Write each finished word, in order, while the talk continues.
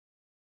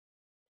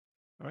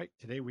All right,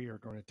 today we are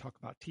going to talk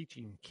about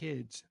teaching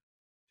kids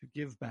to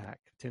give back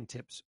 10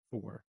 tips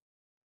for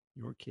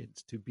your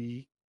kids to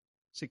be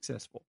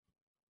successful.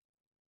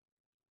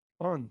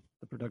 On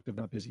the Productive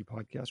Not Busy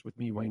podcast with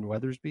me, Wayne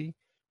Weathersby,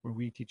 where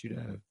we teach you to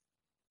have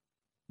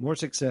more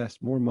success,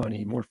 more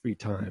money, more free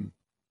time,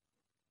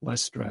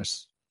 less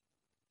stress.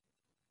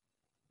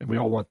 And we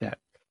all want that.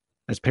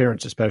 As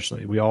parents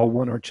especially, we all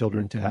want our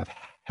children to have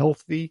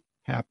healthy,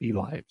 happy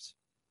lives.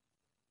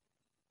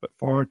 But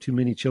far too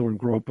many children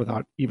grow up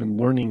without even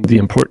learning the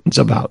importance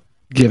about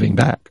giving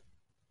back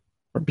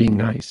or being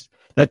nice.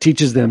 That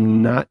teaches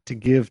them not to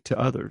give to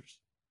others.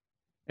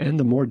 And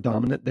the more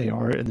dominant they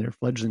are in their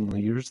fledgling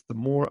years, the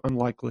more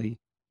unlikely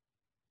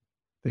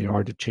they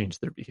are to change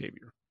their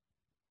behavior.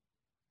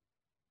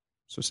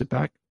 So sit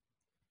back,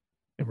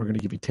 and we're going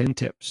to give you 10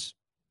 tips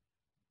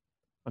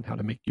on how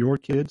to make your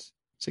kids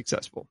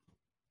successful.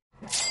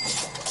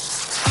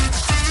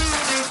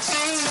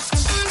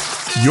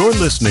 You're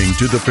listening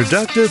to the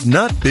Productive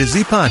Not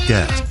Busy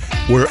podcast,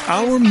 where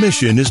our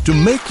mission is to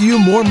make you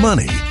more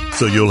money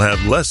so you'll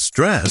have less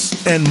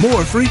stress and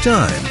more free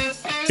time.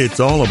 It's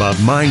all about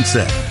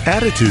mindset,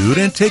 attitude,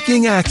 and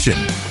taking action.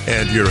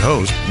 And your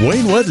host,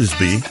 Wayne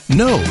Weathersby,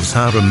 knows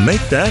how to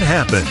make that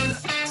happen.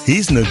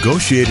 He's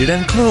negotiated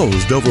and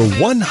closed over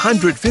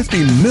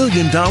 $150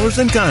 million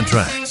in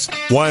contracts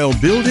while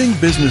building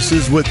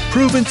businesses with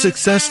proven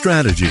success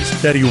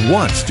strategies that he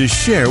wants to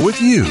share with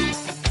you.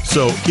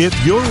 So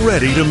if you're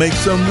ready to make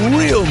some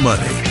real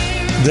money,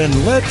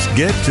 then let's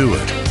get to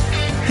it.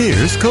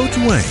 Here's Coach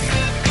Wayne.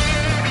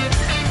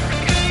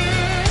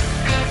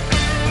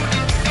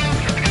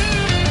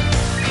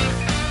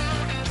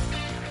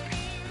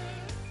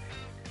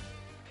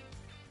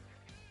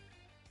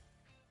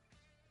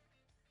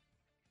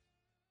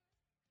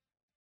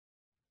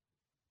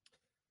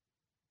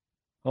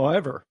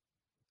 However,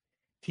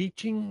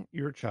 teaching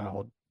your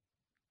child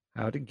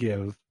how to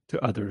give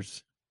to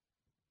others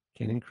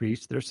can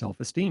increase their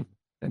self-esteem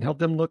and help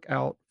them look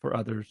out for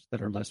others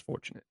that are less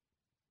fortunate.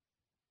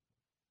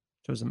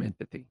 Shows them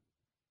empathy.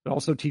 It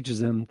also teaches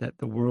them that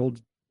the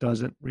world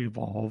doesn't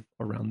revolve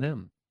around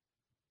them.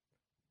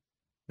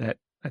 That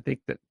I think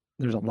that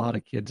there's a lot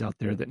of kids out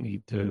there that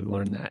need to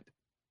learn that.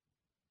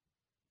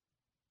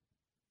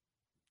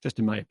 Just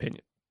in my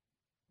opinion.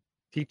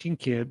 Teaching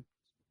kids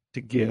to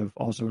give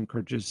also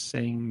encourages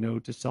saying no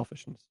to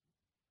selfishness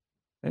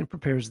and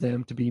prepares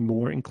them to be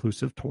more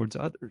inclusive towards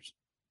others.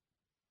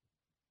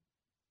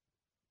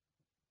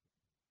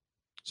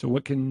 So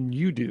what can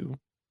you do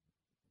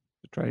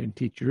to try and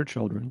teach your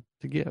children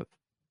to give?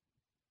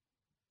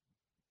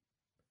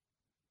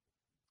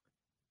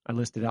 I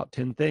listed out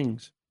 10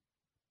 things.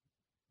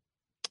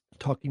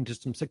 Talking to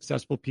some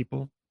successful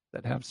people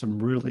that have some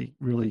really,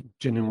 really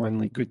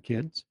genuinely good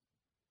kids.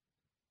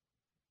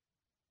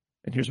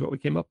 And here's what we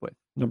came up with.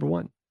 Number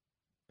 1,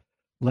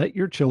 let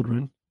your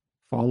children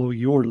follow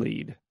your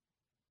lead.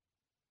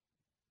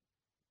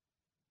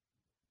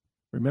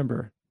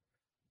 Remember,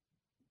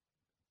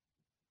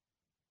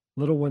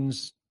 little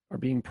ones are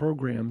being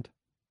programmed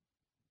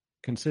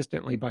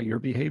consistently by your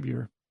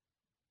behavior.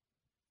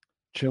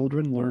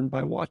 Children learn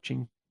by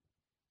watching.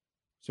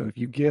 So if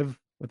you give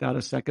without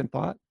a second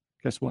thought,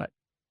 guess what?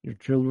 Your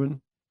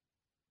children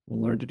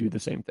will learn to do the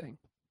same thing.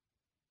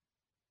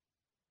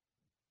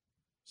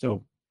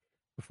 So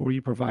before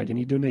you provide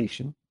any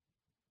donation,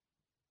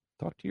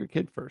 talk to your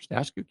kid first.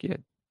 Ask your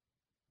kid.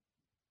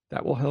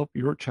 That will help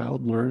your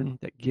child learn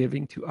that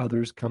giving to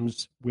others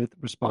comes with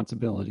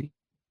responsibility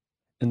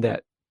and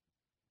that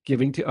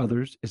giving to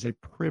others is a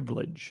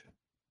privilege,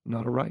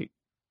 not a right.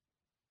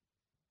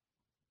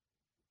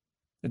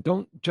 And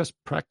don't just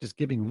practice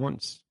giving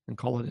once and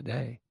call it a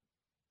day.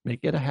 Make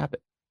it a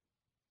habit.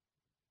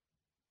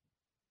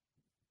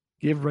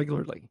 Give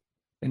regularly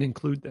and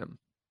include them.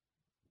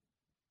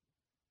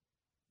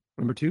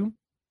 Number 2,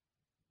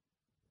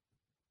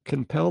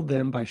 compel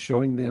them by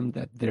showing them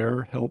that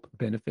their help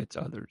benefits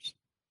others.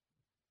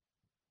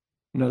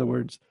 In other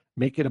words,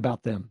 make it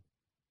about them.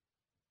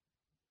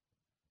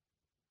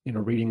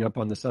 Reading up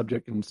on the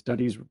subject, and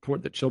studies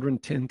report that children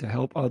tend to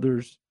help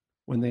others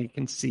when they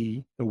can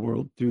see the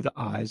world through the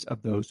eyes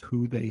of those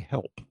who they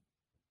help.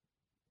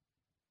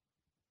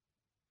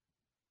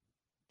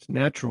 It's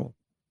natural,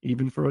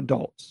 even for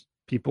adults.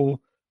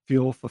 People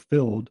feel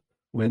fulfilled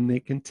when they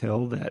can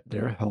tell that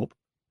their help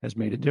has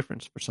made a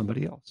difference for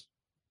somebody else.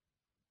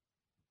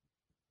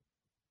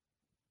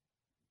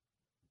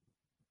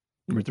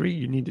 Number 3,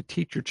 you need to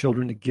teach your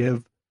children to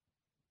give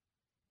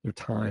their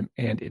time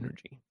and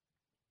energy.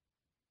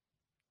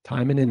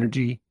 Time and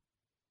energy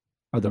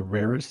are the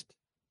rarest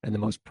and the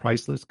most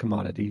priceless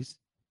commodities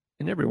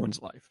in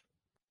everyone's life.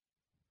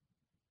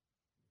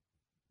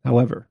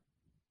 However,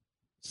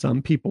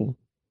 some people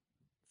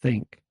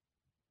think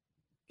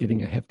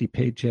getting a hefty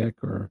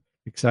paycheck or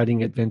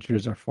exciting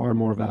adventures are far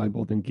more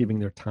valuable than giving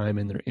their time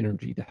and their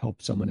energy to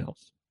help someone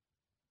else.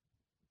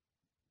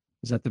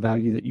 Is that the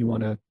value that you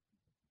want to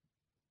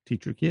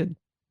teach your kid?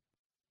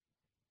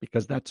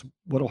 Because that's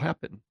what will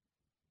happen.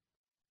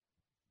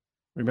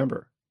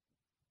 Remember,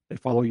 they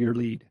follow your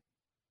lead.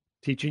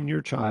 Teaching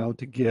your child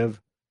to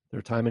give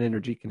their time and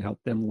energy can help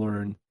them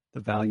learn the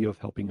value of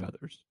helping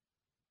others.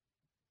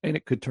 And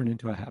it could turn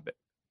into a habit.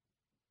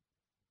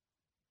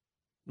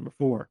 Number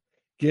 4,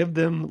 give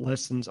them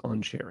lessons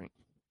on sharing.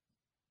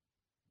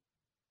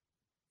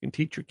 You can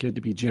teach your kid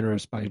to be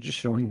generous by just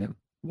showing them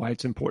why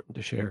it's important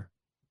to share.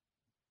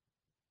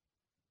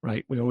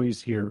 Right? We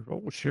always hear,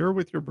 oh, share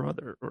with your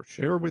brother or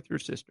share with your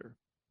sister.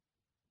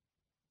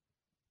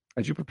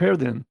 As you prepare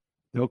them,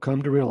 they'll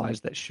come to realize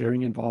that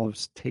sharing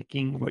involves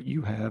taking what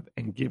you have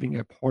and giving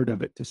a part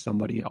of it to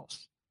somebody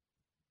else.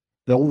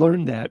 They'll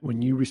learn that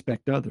when you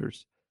respect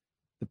others,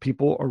 the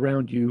people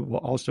around you will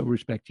also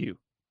respect you.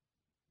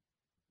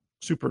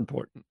 Super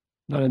important.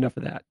 Not enough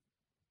of that.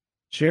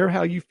 Share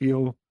how you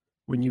feel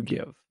when you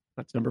give.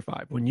 That's number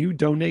 5. When you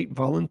donate,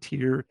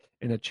 volunteer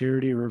in a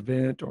charity or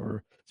event,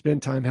 or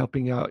spend time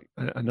helping out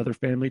another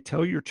family,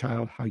 tell your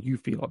child how you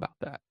feel about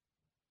that.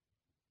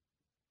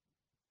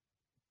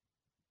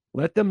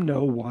 Let them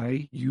know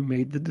why you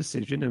made the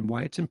decision and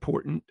why it's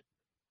important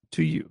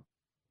to you.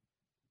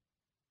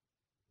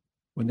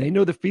 When they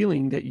know the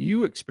feeling that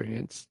you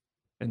experience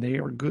and they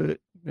are good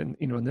and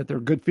that they're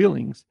good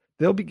feelings,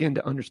 they'll begin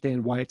to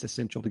understand why it's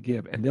essential to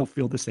give, and they'll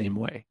feel the same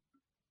way.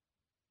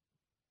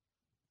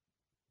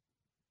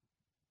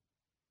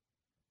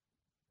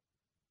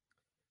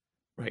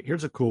 Right.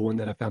 Here's a cool one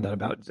that I found out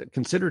about.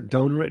 Consider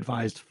donor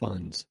advised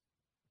funds.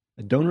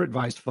 A donor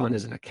advised fund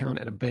is an account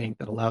at a bank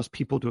that allows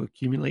people to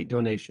accumulate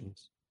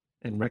donations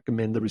and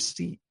recommend the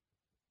receipt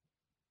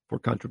for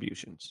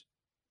contributions.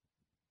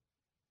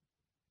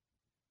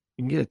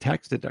 You can get a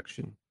tax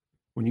deduction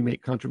when you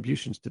make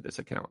contributions to this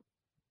account.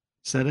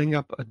 Setting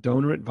up a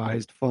donor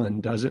advised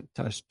fund doesn't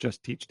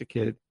just teach the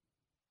kid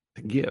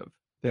to give.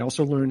 They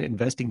also learn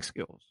investing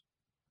skills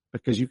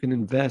because you can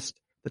invest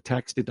the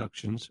tax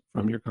deductions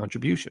from your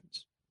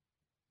contributions.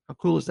 How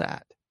cool is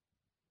that?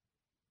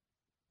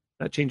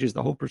 That changes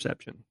the whole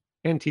perception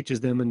and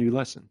teaches them a new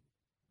lesson.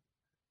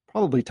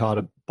 Probably taught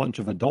a bunch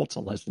of adults a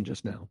lesson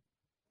just now,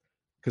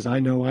 because I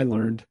know I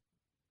learned,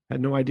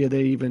 had no idea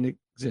they even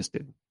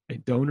existed. A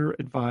donor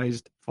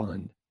advised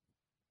fund.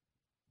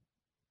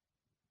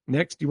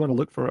 Next, you want to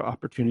look for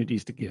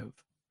opportunities to give.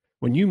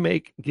 When you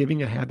make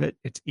giving a habit,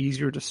 it's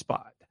easier to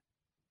spot.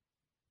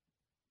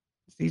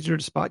 It's easier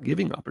to spot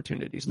giving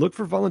opportunities. Look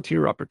for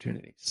volunteer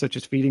opportunities, such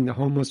as feeding the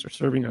homeless or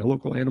serving a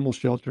local animal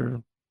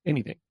shelter,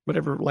 anything,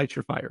 whatever lights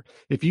your fire.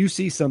 If you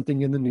see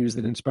something in the news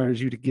that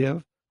inspires you to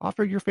give,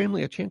 offer your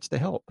family a chance to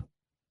help.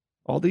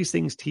 All these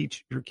things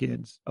teach your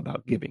kids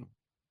about giving.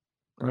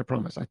 And I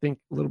promise, I think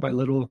little by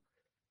little,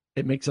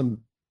 it makes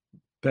them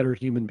better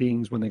human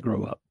beings when they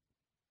grow up.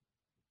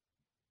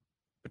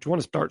 But you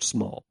want to start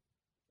small.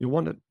 You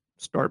want to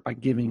start by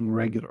giving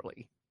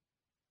regularly,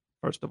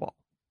 first of all.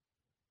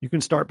 You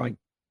can start by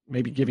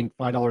maybe giving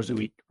 $5 a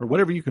week or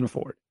whatever you can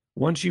afford.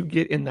 Once you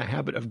get in the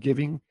habit of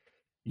giving,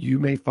 you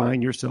may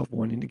find yourself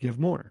wanting to give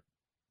more.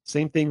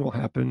 Same thing will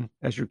happen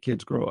as your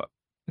kids grow up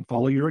and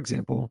follow your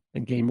example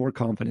and gain more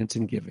confidence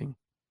in giving.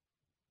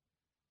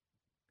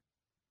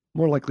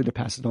 More likely to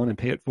pass it on and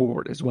pay it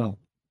forward as well.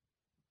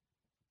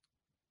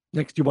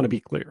 Next, you want to be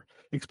clear.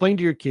 Explain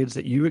to your kids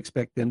that you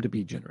expect them to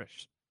be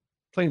generous.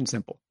 Plain and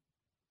simple.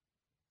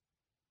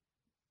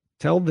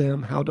 Tell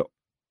them how to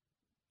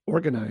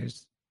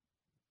organize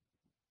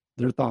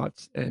their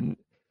thoughts and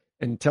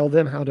tell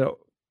them how to,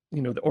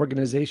 the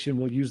organization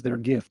will use their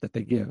gift that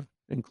they give.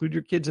 Include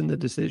your kids in the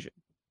decision.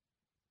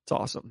 It's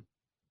awesome.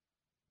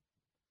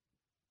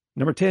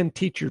 Number 10,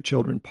 teach your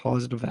children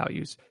positive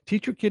values.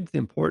 Teach your kids the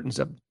importance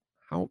of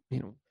how,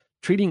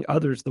 treating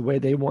others the way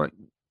they want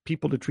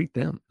people to treat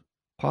them.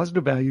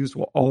 Positive values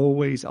will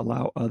always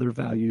allow other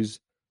values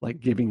like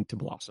giving to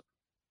blossom.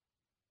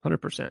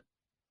 100%.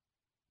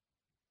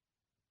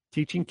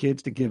 Teaching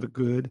kids to give a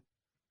good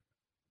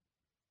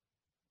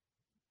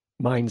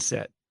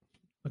mindset,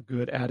 a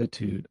good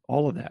attitude,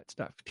 all of that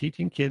stuff.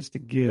 Teaching kids to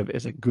give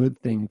is a good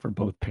thing for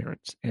both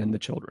parents and the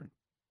children.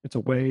 It's a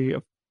way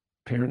of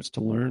parents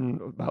to learn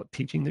about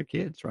teaching their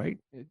kids, right?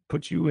 It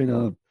puts you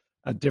in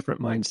a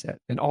different mindset.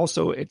 And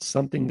also it's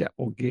something that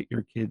will get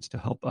your kids to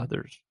help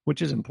others,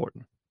 which is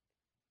important.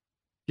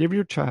 Give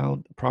your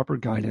child the proper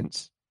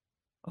guidance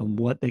on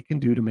what they can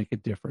do to make a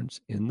difference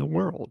in the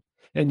world.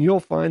 And you'll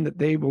find that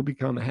they will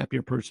become a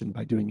happier person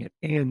by doing it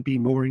and be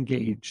more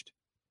engaged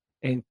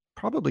and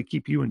probably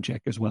keep you in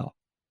check as well.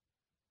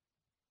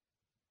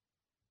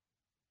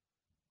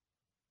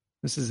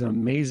 This is an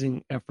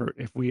amazing effort.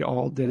 If we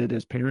all did it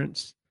as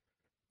parents,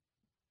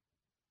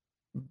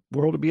 the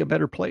world would be a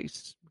better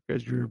place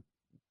because you're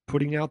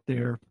putting out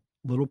there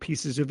little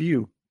pieces of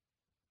you.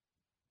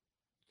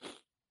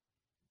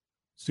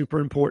 Super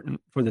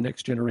important for the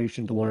next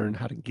generation to learn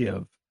how to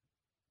give,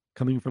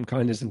 coming from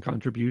kindness and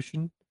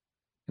contribution.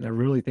 And I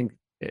really think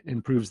it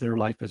improves their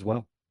life as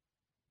well.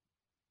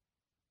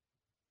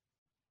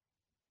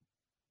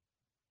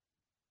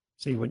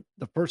 See, when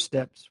the first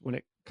steps when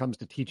it comes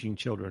to teaching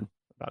children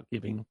about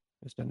giving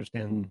is to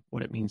understand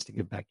what it means to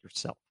give back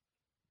yourself.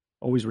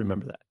 Always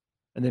remember that.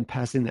 And then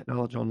passing that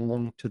knowledge on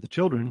along to the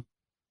children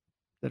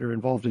that are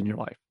involved in your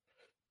life.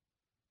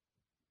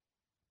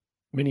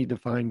 Many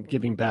define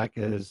giving back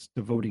as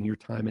devoting your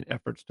time and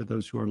efforts to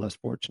those who are less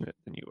fortunate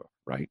than you are,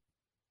 right?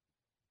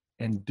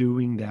 And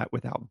doing that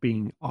without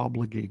being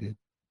obligated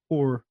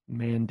or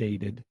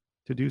mandated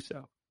to do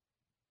so,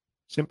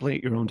 simply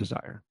at your own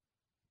desire.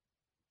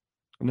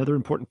 Another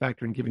important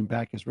factor in giving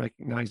back is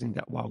recognizing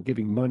that while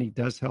giving money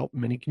does help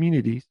many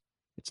communities,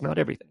 it's not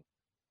everything.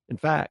 In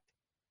fact,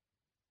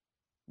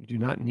 you do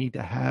not need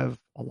to have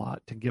a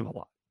lot to give a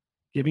lot.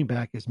 Giving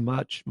back is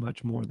much,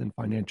 much more than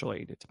financial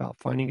aid. It's about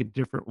finding a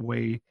different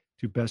way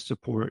to best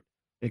support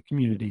a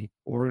community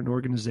or an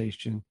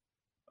organization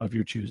of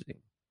your choosing.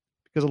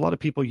 Because a lot of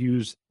people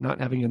use not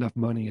having enough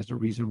money as a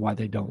reason why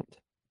they don't.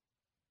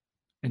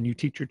 And you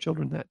teach your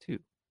children that too.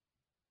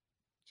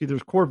 See,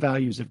 there's core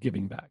values of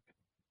giving back.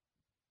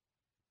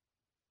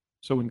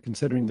 So when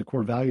considering the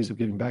core values of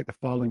giving back, the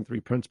following three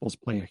principles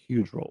play a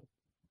huge role.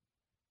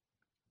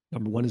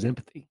 Number one is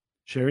empathy,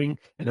 sharing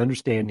and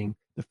understanding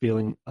the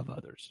feeling of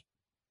others.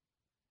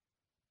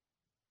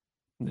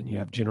 And then you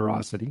have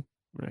generosity,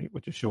 right,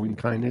 which is showing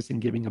kindness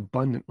and giving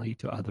abundantly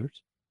to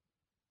others.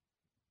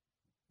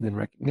 And then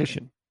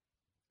recognition,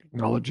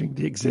 acknowledging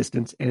the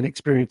existence and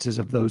experiences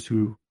of those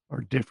who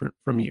are different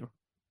from you.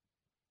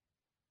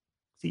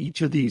 See,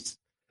 each of these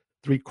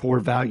three core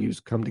values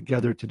come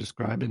together to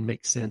describe and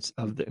make sense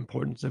of the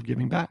importance of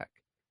giving back.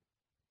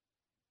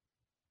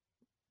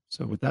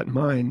 So with that in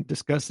mind,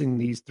 discussing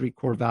these three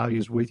core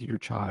values with your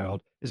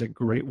child is a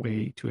great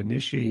way to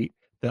initiate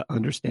the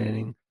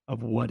understanding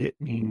of what it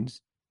means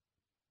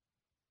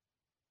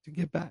to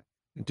give back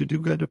and to do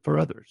good for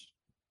others,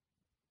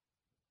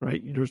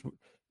 right?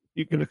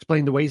 You can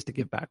explain the ways to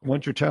give back.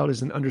 Once your child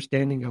has an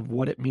understanding of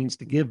what it means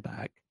to give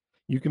back,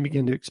 you can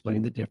begin to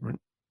explain the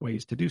different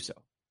ways to do so,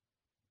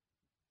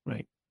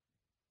 right?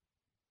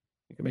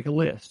 You can make a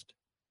list,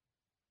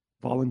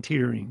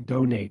 volunteering,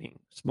 donating,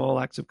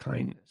 small acts of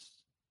kindness,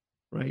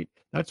 right?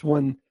 That's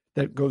one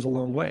that goes a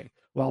long way.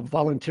 While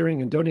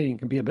volunteering and donating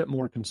can be a bit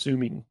more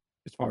consuming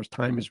as far as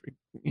time is,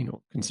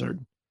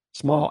 concerned,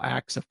 small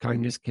acts of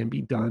kindness can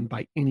be done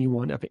by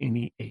anyone of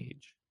any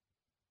age.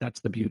 That's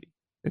the beauty.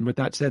 And with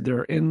that said, there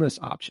are endless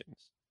options.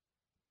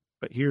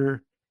 But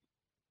here,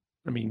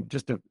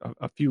 just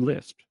a few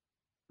lists,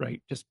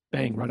 right? Just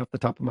bang, right off the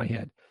top of my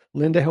head.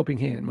 Lend a helping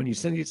hand. When you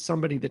send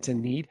somebody that's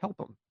in need, help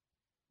them.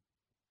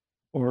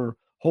 Or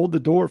hold the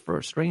door for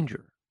a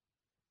stranger.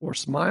 Or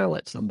smile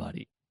at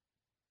somebody.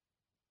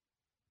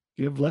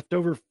 Give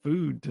leftover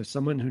food to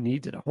someone who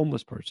needs it, a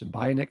homeless person.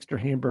 Buy an extra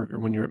hamburger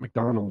when you're at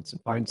McDonald's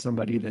and find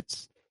somebody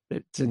that's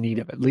in need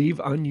of it.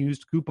 Leave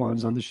unused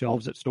coupons on the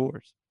shelves at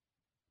stores.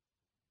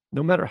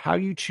 No matter how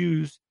you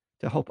choose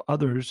to help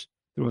others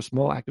through a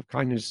small act of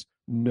kindness,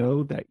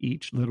 know that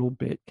each little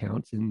bit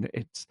counts, and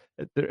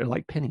they're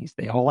like pennies.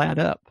 They all add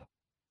up.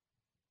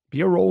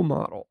 Be a role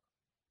model.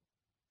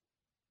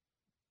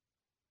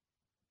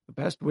 The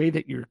best way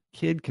that your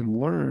kid can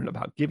learn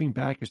about giving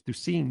back is through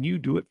seeing you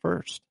do it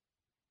first.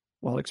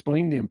 While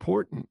explaining the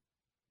importance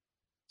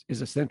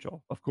is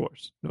essential, of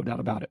course, no doubt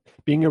about it.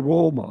 Being a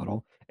role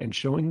model and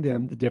showing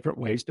them the different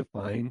ways to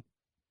find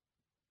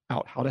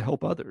out how to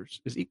help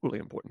others is equally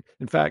important.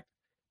 In fact,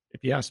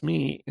 if you ask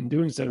me, in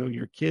doing so,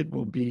 your kid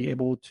will be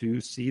able to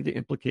see the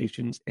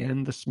implications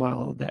and the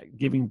smile that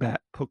giving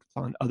back puts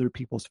on other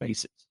people's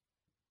faces.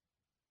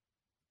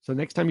 So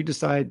next time you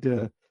decide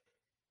to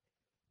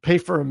pay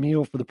for a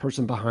meal for the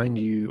person behind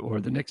you, or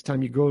the next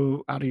time you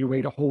go out of your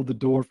way to hold the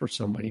door for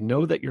somebody,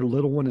 know that your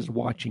little one is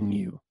watching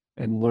you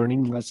and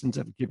learning lessons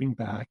of giving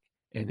back.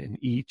 And in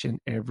each and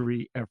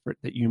every effort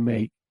that you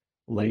make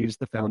lays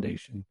the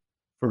foundation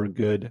for a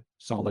good,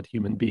 solid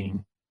human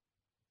being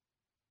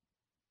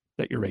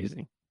that you're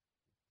raising.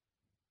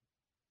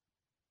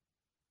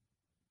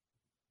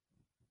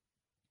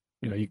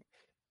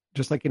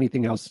 Just like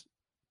anything else,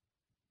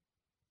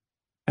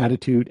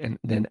 attitude and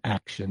then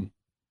action,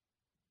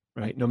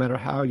 right? No matter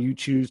how you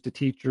choose to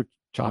teach your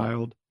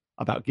child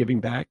about giving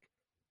back,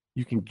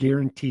 you can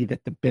guarantee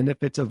that the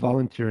benefits of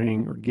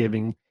volunteering or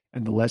giving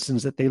and the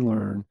lessons that they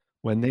learn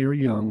when they are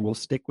young will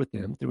stick with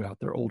them throughout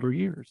their older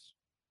years.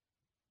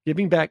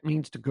 Giving back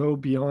means to go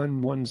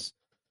beyond one's,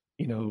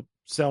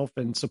 self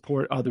and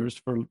support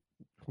others who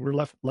are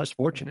less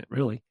fortunate,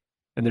 really.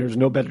 And there's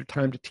no better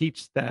time to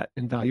teach that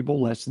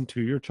invaluable lesson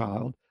to your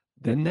child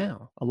than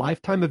now. A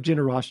lifetime of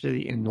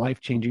generosity and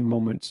life-changing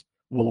moments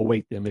will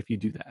await them if you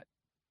do that.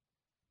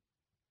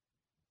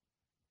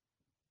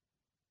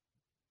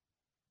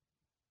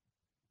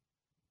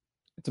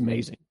 It's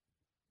amazing.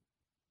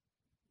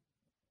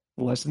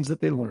 The lessons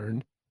that they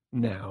learned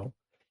now,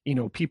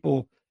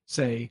 people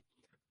say,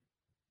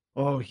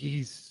 oh,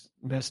 he's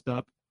messed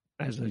up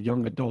as a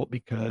young adult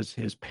because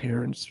his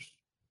parents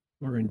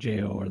were in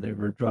jail, or they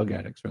were drug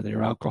addicts, or they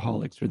were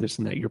alcoholics, or this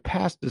and that. Your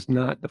past does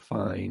not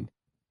define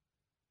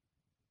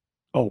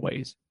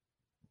always.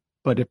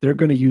 But if they're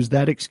going to use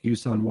that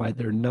excuse on why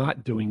they're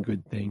not doing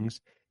good things,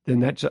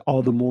 then that's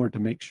all the more to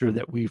make sure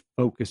that we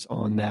focus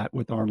on that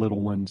with our little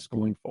ones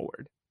going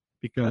forward.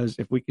 Because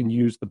if we can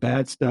use the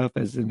bad stuff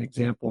as an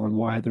example on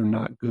why they're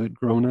not good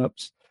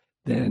grown-ups,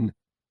 then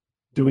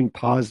doing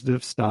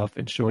positive stuff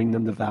and showing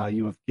them the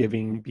value of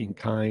giving, being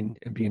kind,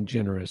 and being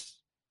generous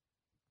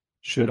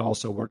should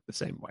also work the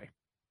same way.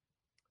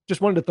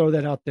 Just wanted to throw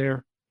that out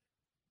there.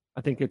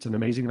 I think it's an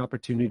amazing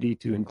opportunity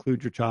to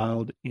include your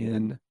child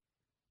in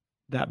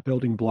that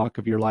building block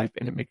of your life,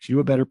 and it makes you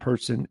a better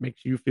person, it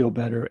makes you feel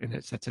better, and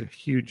it sets a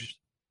huge,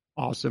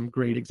 awesome,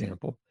 great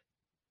example.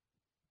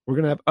 We're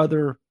going to have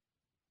other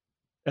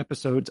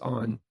episodes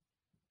on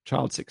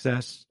child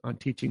success, on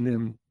teaching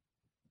them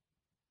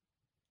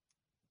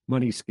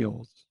money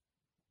skills,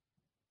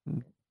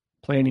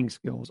 planning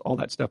skills. All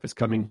that stuff is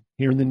coming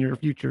here in the near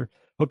future.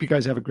 Hope you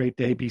guys have a great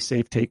day. Be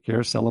safe, take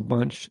care, sell a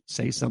bunch,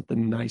 say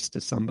something nice to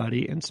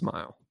somebody, and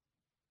smile.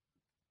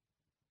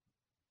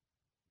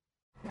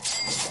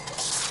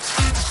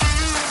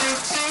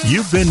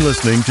 You've been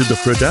listening to the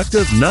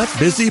Productive Not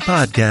Busy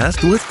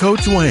podcast with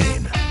Coach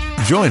Wayne.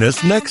 Join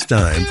us next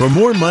time for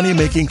more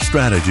money-making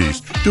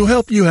strategies to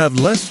help you have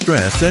less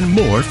stress and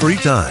more free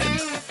time.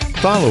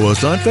 Follow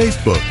us on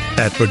Facebook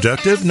at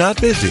Productive Not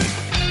Busy,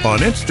 on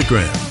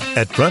Instagram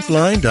at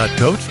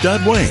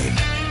frontline.coach.wayne,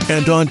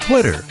 and on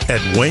Twitter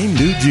at Wayne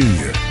New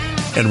Jr.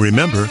 And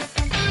remember,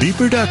 be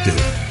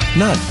productive,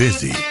 not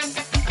busy.